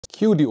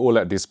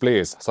QD-OLED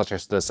displays such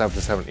as the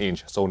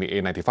 77-inch Sony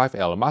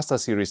A95L Master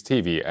Series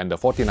TV and the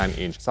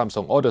 49-inch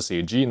Samsung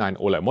Odyssey G9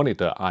 OLED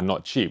monitor are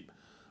not cheap.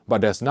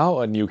 But there's now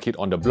a new kid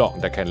on the block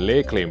that can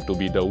lay claim to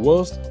be the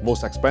world's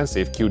most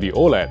expensive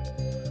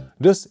QD-OLED.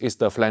 This is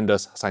the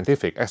Flanders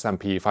Scientific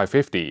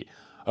XMP550,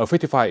 a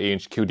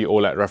 55-inch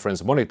QD-OLED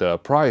reference monitor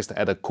priced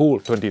at a cool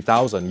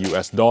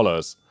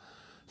 $20,000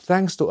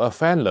 Thanks to a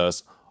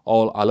fanless,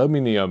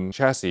 all-aluminum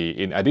chassis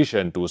in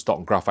addition to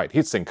stock graphite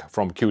heatsink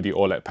from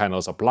QD-OLED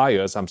panel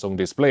supplier Samsung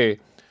Display,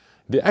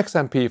 the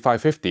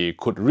XMP550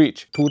 could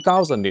reach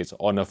 2000 nits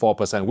on a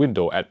 4%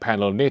 window at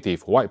panel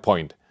native white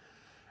point.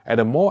 At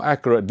a more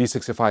accurate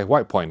D65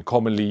 white point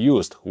commonly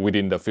used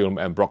within the film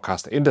and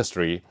broadcast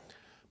industry,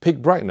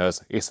 peak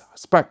brightness is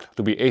spec'd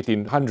to be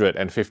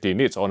 1850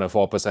 nits on a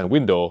 4%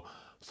 window,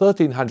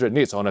 1300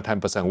 nits on a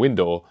 10%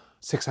 window,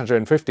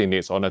 650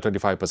 nits on a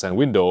 25%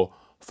 window,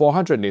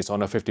 400 nits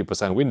on a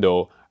 50%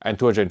 window, and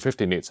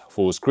 250 nits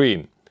full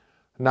screen.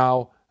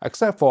 Now,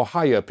 except for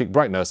higher peak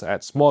brightness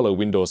at smaller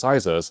window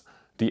sizes,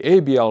 the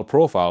ABL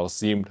profile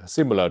seemed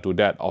similar to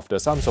that of the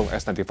Samsung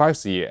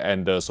S95C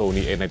and the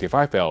Sony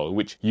A95L,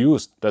 which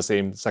used the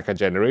same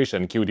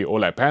second-generation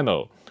QD-OLED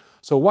panel.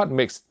 So what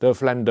makes the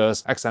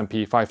Flanders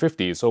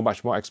XMP550 so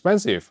much more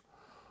expensive?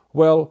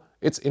 Well,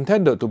 it's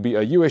intended to be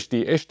a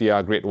UHD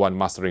HDR Grade 1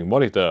 mastering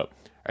monitor,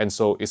 and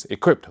so is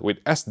equipped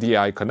with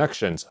SDI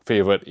connections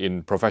favored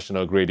in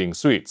professional grading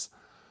suites.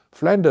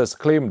 Flanders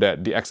claimed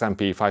that the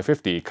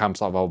XMP550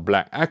 comes out of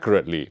black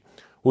accurately,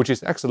 which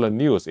is excellent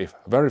news if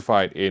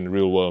verified in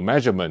real-world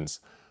measurements,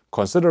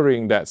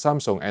 considering that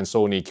Samsung and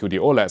Sony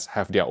QD-OLEDs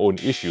have their own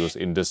issues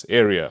in this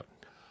area.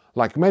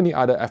 Like many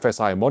other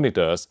FSI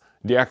monitors,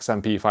 the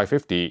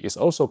XMP550 is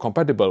also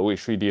compatible with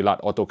 3D LUT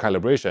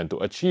auto-calibration to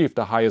achieve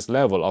the highest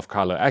level of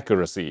color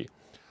accuracy.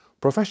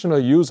 Professional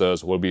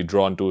users will be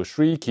drawn to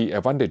three key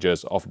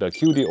advantages of the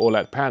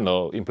QD-OLED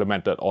panel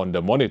implemented on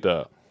the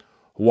monitor.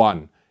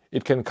 1.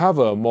 It can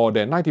cover more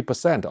than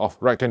 90% of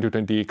Rec.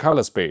 1020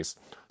 color space,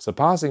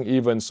 surpassing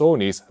even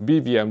Sony's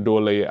BVM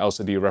dual-layer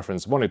LCD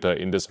reference monitor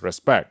in this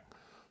respect.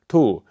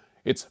 2.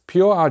 Its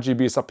pure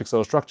RGB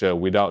subpixel structure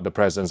without the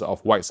presence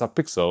of white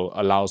subpixel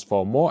allows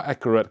for more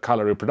accurate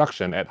color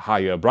reproduction at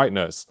higher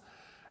brightness.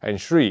 And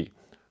 3.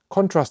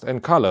 Contrast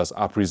and colors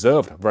are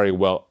preserved very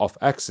well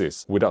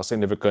off-axis without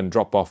significant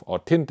drop-off or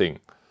tinting.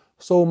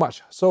 So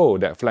much so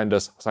that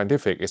Flanders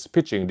Scientific is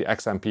pitching the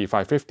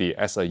XMP550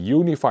 as a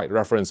unified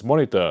reference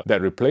monitor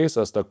that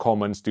replaces the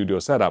common studio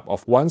setup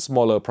of one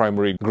smaller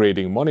primary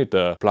grading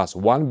monitor plus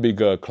one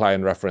bigger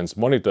client reference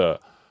monitor,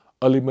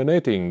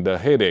 eliminating the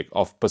headache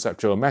of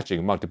perceptual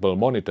matching multiple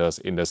monitors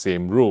in the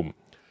same room.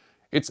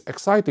 It's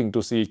exciting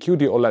to see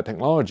QD-OLED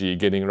technology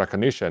gaining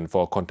recognition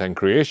for content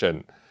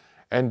creation,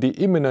 and the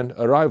imminent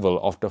arrival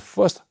of the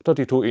first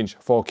 32-inch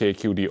 4K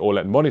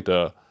QD-OLED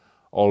monitor,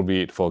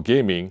 albeit for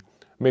gaming,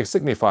 may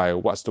signify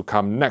what's to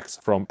come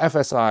next from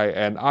FSI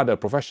and other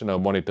professional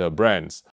monitor brands.